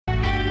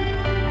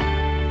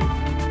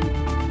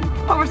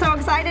we're so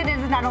excited. It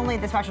is not only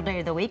the special day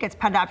of the week, it's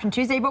Pet Adoption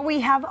Tuesday, but we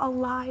have a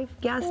live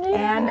guest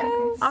and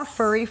a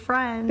furry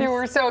friend. Yeah,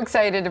 we're so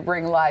excited to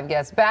bring live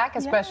guests back,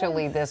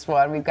 especially this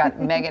one. We've got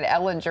Megan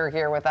Ellinger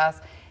here with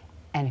us.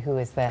 And who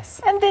is this?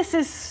 And this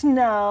is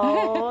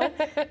Snow.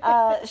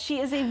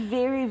 She is a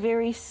very,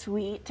 very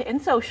sweet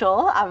and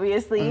social,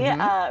 obviously,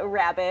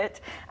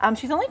 rabbit.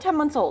 She's only 10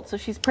 months old, so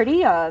she's pretty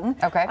young.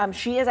 Okay.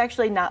 She is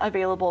actually not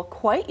available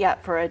quite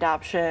yet for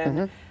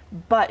adoption.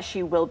 But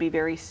she will be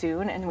very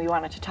soon, and we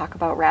wanted to talk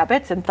about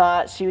rabbits and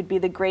thought she would be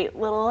the great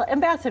little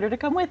ambassador to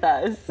come with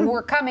us.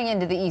 We're coming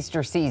into the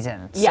Easter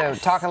season, yes.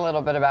 So talk a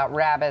little bit about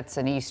rabbits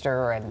and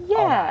Easter and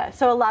all that.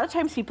 So a lot of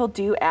times people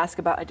do ask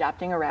about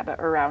adopting a rabbit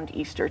around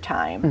Easter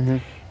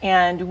time.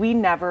 And we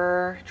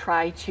never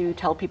try to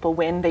tell people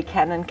when they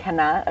can and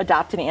cannot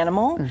adopt an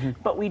animal,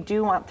 but we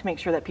do want to make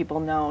sure that people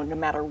know no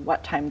matter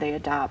what time they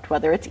adopt,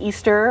 whether it's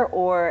Easter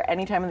or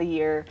any time of the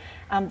year,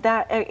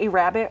 that a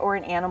rabbit or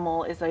an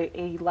animal is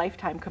a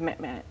lifetime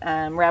commitment.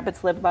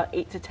 Rabbits live about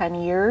 8 to 10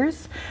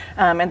 years,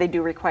 and they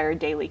do require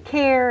daily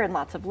care and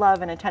lots of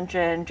love and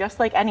attention, just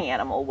like any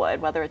animal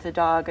would, whether it's a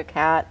dog, a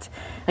cat,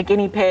 a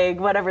guinea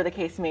pig, whatever the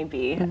case may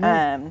be.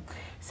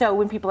 So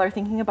when people are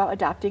thinking about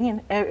adopting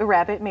a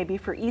rabbit, maybe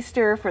for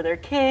Easter, for their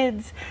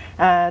kids,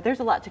 there's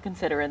a lot to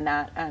consider in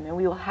that, and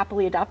we will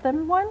happily adopt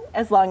them one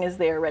as long as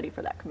they are ready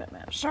for that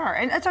commitment. Sure,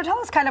 and so tell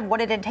us kind of what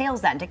it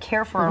entails then to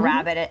care for a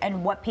rabbit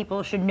and what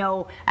people should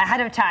know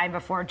ahead of time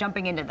before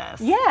jumping into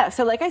this. Yeah,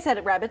 so like I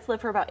said, rabbits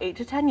live for about 8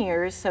 to 10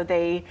 years, so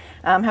they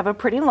have a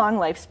pretty long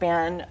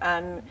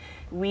lifespan.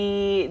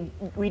 We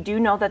do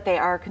know that they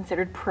are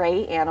considered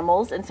prey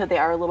animals, and so they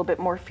are a little bit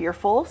more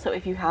fearful. So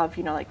if you have,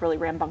 like really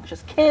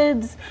rambunctious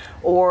kids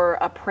or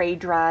a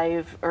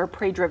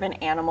prey-driven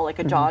animal like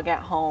a dog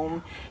at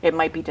home, it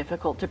might be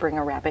difficult to bring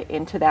a rabbit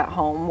into that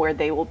home where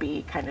they will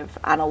be kind of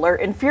on alert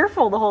and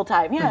fearful the whole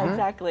time. Yeah,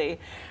 exactly.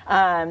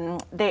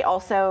 They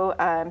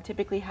also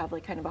typically have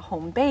like kind of a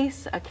home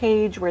base, a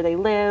cage where they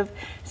live.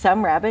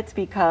 Some rabbits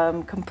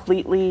become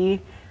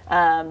completely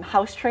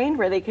house trained,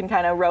 where they can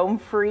kind of roam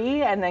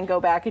free and then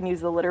go back and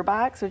use the litter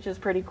box, which is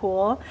pretty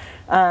cool.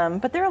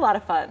 But they're a lot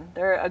of fun.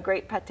 They're a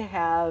great pet to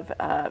have,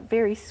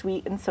 very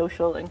sweet and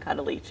social and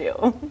cuddly too.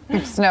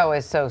 Snow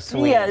is so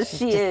sweet. Yes,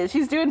 she is.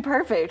 She's doing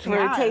perfect for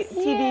her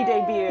TV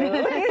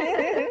debut.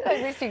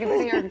 I wish you could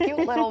see her cute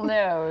little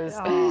nose.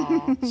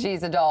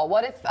 She's a doll.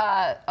 What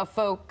if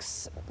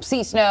folks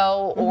see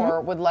Snow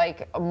or would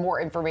like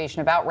more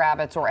information about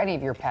rabbits or any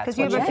of your pets? Because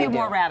you have a few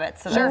more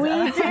rabbits. So we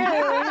do,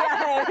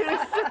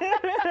 yes.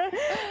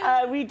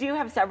 We do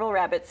have several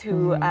rabbits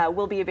who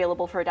will be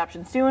available for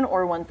adoption soon,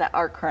 or ones that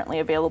are currently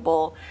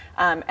available.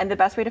 And the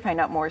best way to find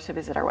out more is to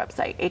visit our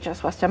website,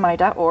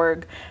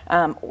 hswestmi.org,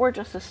 or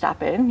just to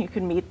stop in. You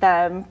can meet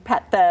them,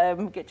 pet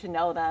them, get to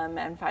know them,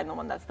 and find the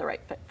one that's the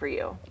right fit for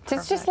you.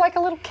 It's just like a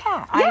little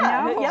cat. I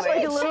know. Yep,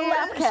 like a little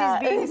lap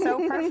cat. She's being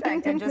so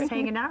perfect and just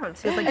hanging out.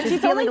 She's like,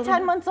 she's only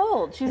 10 months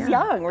old. She's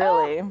young,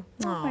 really. Oh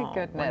my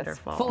goodness.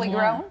 Wonderful. Fully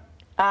grown?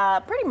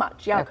 Pretty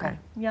much, yeah. Okay.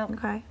 Yep.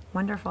 Okay,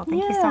 wonderful.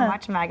 Thank you so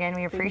much, Megan.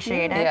 We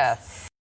appreciate it. Yes.